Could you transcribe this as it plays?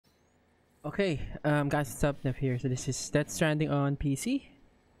Okay, guys, what's up? Nev here. So this is Stranding on PC.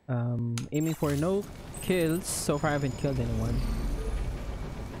 Aiming for no kills. So far, I haven't killed anyone.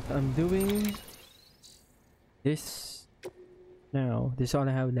 I'm doing this now. This is all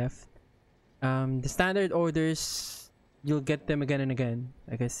I have left. The standard orders, you'll get them again and again.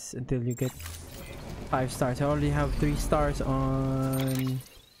 I guess until you get 5 stars. I already have 3 stars on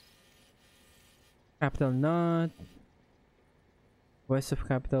Capital Knot, West of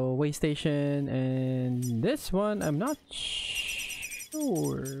Capital Way Station, and this one I'm not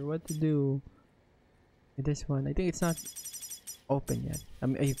sure what to do with this one. I think it's not open yet.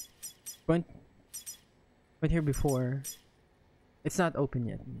 I went here before. It's not open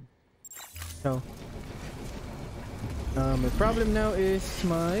yet. So the problem now is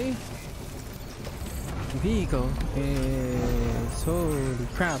my vehicle is holy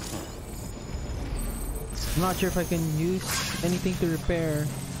crap. I'm not sure if I can use anything to repair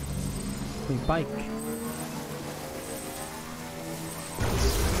my bike.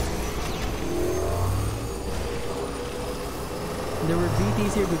 There were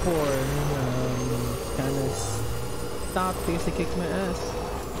BTs here before. Kind of stopped because they kicked my ass.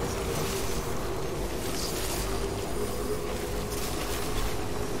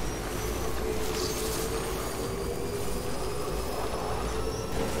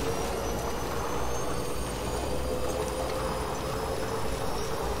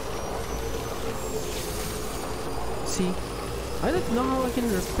 See, I don't know how I can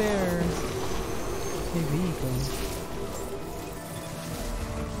repair my vehicle.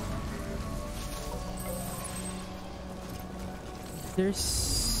 There's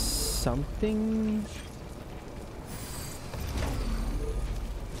something.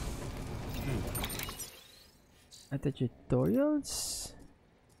 At the tutorials?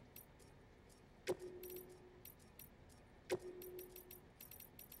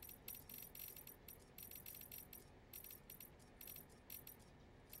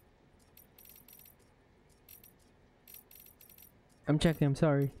 I'm checking, I'm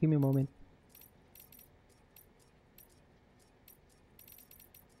sorry. Give me a moment.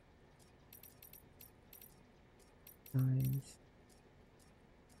 Nice.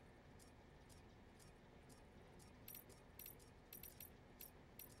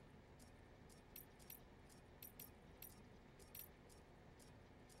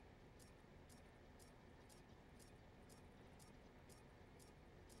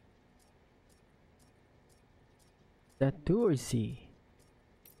 That too, or Z?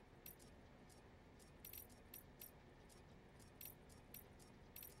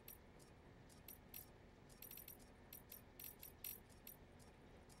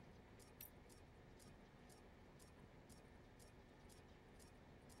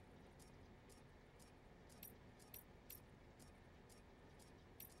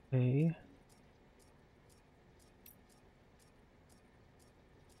 Okay.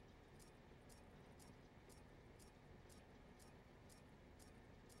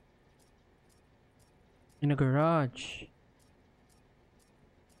 In a garage.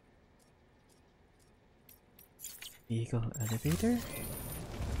 Vehicle elevator.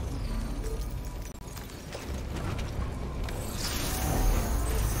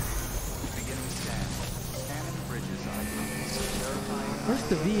 Where's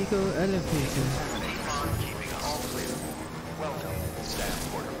the vehicle elevator? Keeping all clear. Welcome,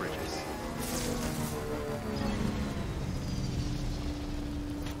 staff border bridges.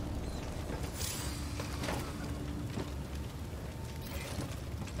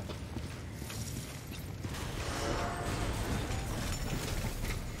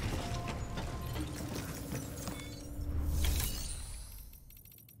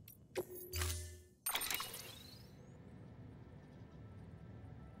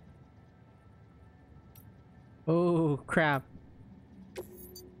 Oh crap.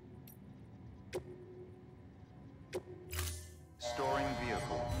 Storing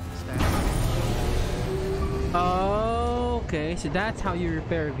vehicle. Oh, okay, so that's how you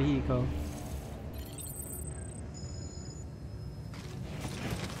repair a vehicle.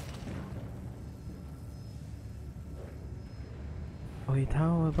 Wait,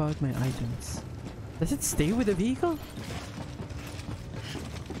 how about my items? Does it stay with the vehicle?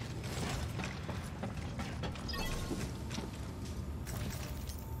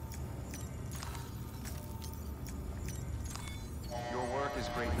 Your work is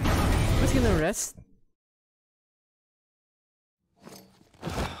greatly. I'm just gonna rest.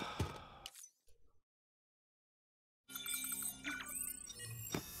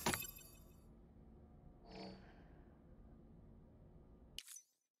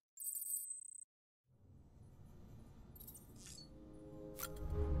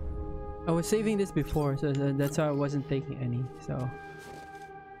 I was saving this before, so that's why I wasn't taking any. So,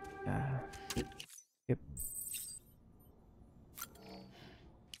 yep.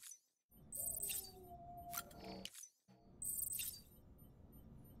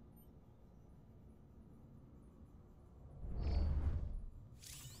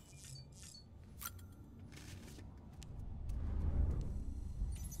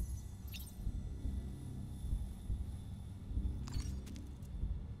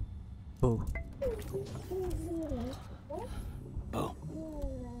 Oh. Oh.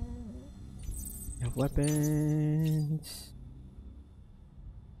 We have weapons.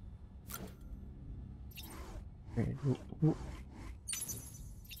 Okay. Ooh.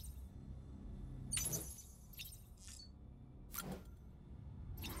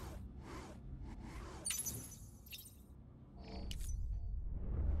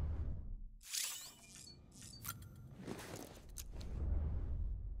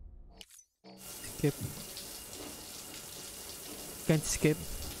 Skip. Can't skip.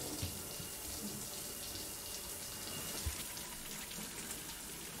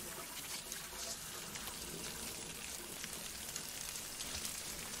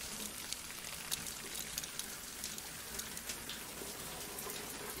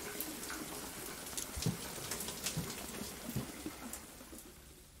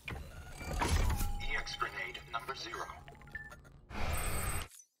 EX grenade number 0.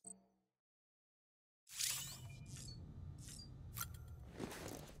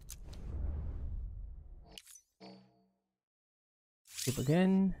 Skip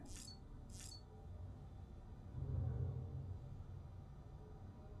again.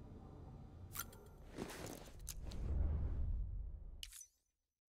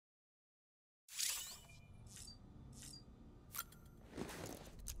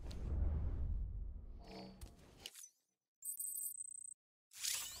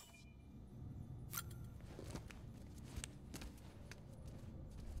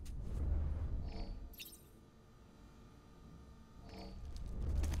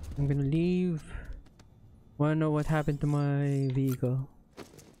 I'm gonna leave. Wanna know what happened to my vehicle?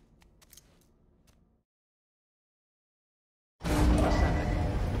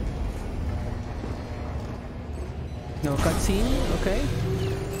 No cutscene? Okay.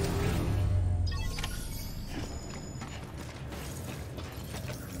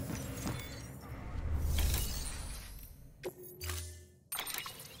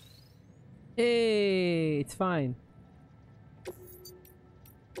 Hey, it's fine.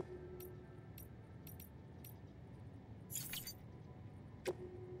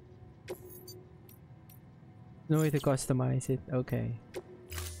 No way to customize it. Okay.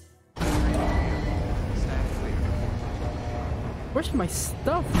 Stand clear. Where's my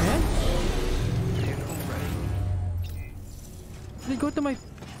stuff, man? Vehicle ready. Did it go to my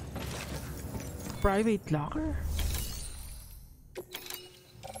private locker?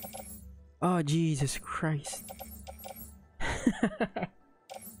 Oh, Jesus Christ.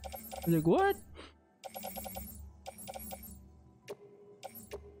 Like, what?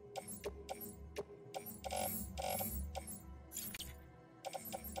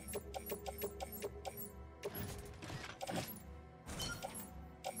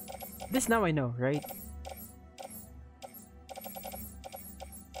 This now I know, right?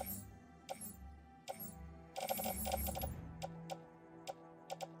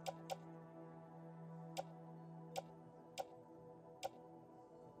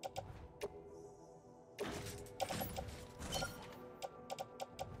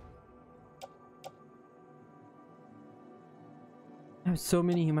 I have so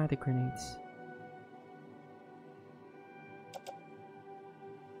many hematic grenades.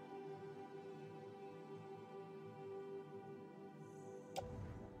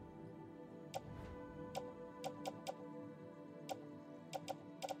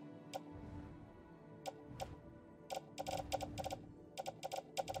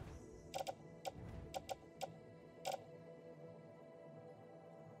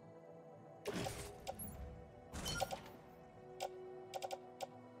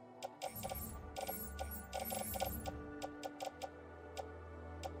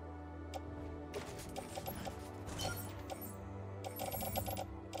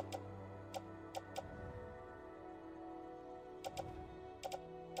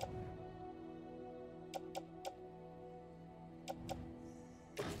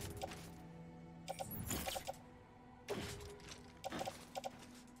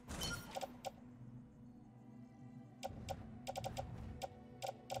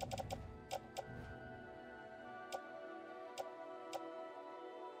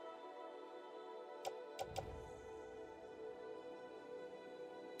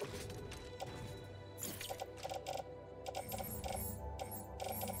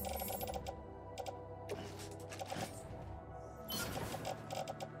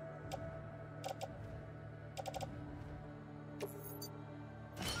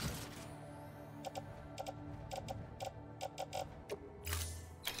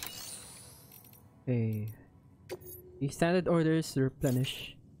 Okay. The standard orders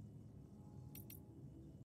replenish.